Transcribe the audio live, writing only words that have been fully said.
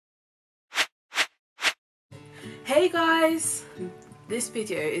Hey guys! This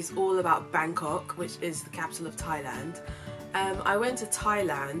video is all about Bangkok, which is the capital of Thailand. I went to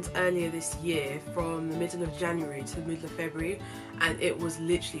Thailand earlier this year from the middle of January to the middle of February, and it was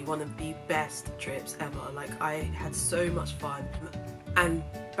literally one of the best trips ever. Like, I had so much fun, and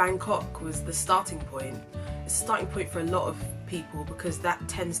Bangkok was the starting point. It's a starting point for a lot of people because that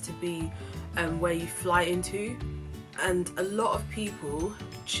tends to be where you fly into, and a lot of people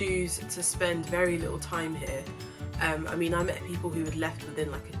choose to spend very little time here. I mean, I met people who had left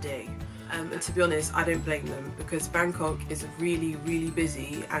within like a day, and to be honest, I don't blame them because Bangkok is really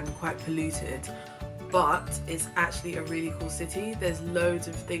busy and quite polluted, but it's actually a really cool city. There's loads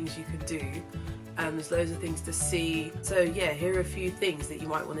of things you can do, there's loads of things to see. So yeah, here are a few things that you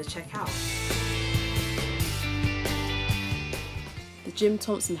might want to check out. The Jim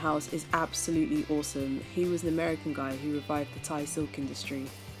Thompson house is absolutely awesome. He was an American guy who revived the Thai silk industry.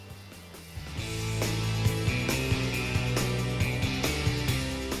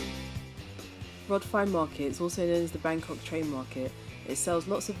 Rod Fine Market is also known as the Bangkok Train Market. It sells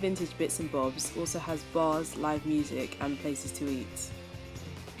lots of vintage bits and bobs, also has bars, live music and places to eat.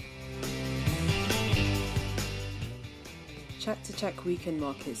 Chak to Chak Weekend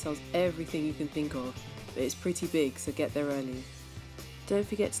Market sells everything you can think of, but it's pretty big, so get there early. Don't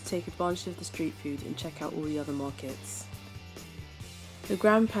forget to take advantage of the street food and check out all the other markets. The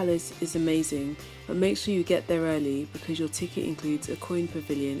Grand Palace is amazing, but make sure you get there early because your ticket includes a coin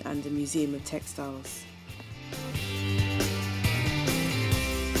pavilion and a museum of textiles.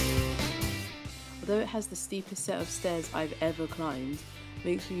 Although it has the steepest set of stairs I've ever climbed,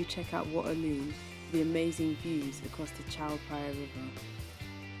 make sure you check out Wat Arun for the amazing views across the Chao Phraya River.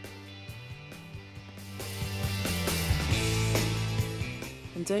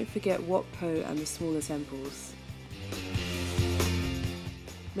 And don't forget Wat Po and the smaller temples.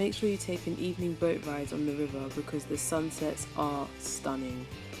 Make sure you take an evening boat ride on the river because the sunsets are stunning.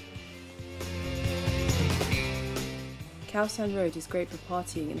 Khao San Road is great for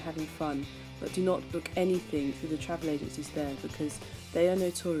partying and having fun, but do not book anything through the travel agencies there because they are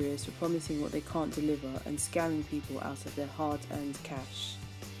notorious for promising what they can't deliver and scamming people out of their hard-earned cash.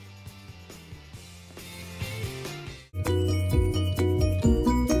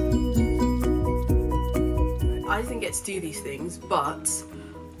 I didn't get to do these things, but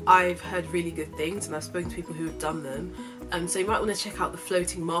I've heard really good things and I've spoken to people who have done them. So you might want to check out the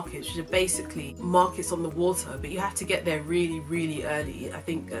floating markets, which are basically markets on the water, but you have to get there really early. I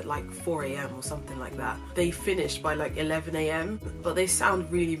think at like 4 AM or something like that. They finish by like 11 AM, but they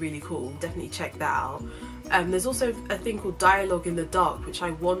sound really cool. Definitely check that out. There's also a thing called Dialogue in the Dark, which I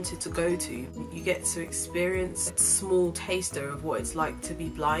wanted to go to. You get to experience a small taster of what it's like to be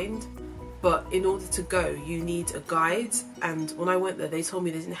blind. But in order to go, you need a guide, and when I went there they told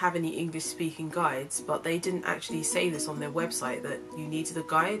me they didn't have any English speaking guides, but they didn't actually say this on their website that you needed a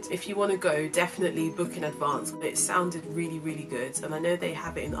guide. If you want to go, definitely book in advance. It sounded really good, and I know they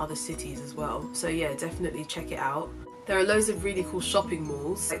have it in other cities as well, so yeah, definitely check it out. There are loads of really cool shopping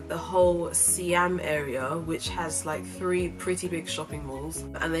malls, like the whole Siam area, which has like 3 pretty big shopping malls,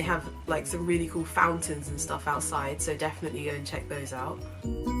 and they have like some really cool fountains and stuff outside, so definitely go and check those out.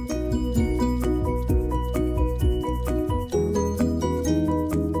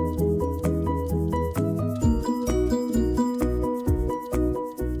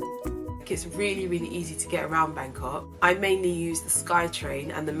 It's really easy to get around Bangkok. I mainly use the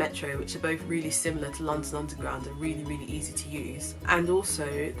SkyTrain and the Metro, which are both really similar to London Underground and really easy to use. And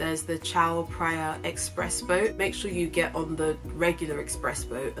also there's the Chao Phraya Express boat. Make sure you get on the regular express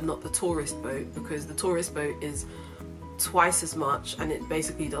boat and not the tourist boat, because the tourist boat is twice as much and it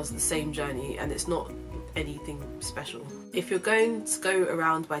basically does the same journey and it's not anything special. If you're going to go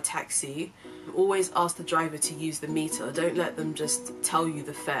around by taxi, always ask the driver to use the meter. Don't let them just tell you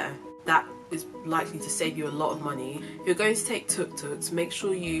the fare. That is likely to save you a lot of money. If you're going to take tuk-tuks, make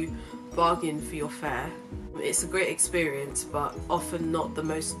sure you bargain for your fare. It's a great experience, but often not the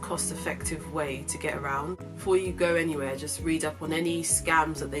most cost-effective way to get around. Before you go anywhere, just read up on any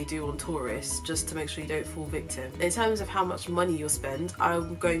scams that they do on tourists, just to make sure you don't fall victim. In terms of how much money you'll spend,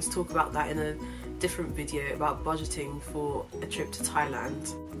 I'm going to talk about that in a different video about budgeting for a trip to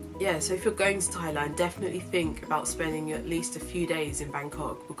Thailand. Yeah, so if you're going to Thailand, definitely think about spending at least a few days in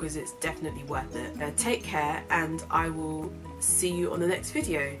Bangkok because it's definitely worth it. Take care, and I will see you on the next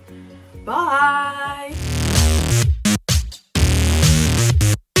video. Bye!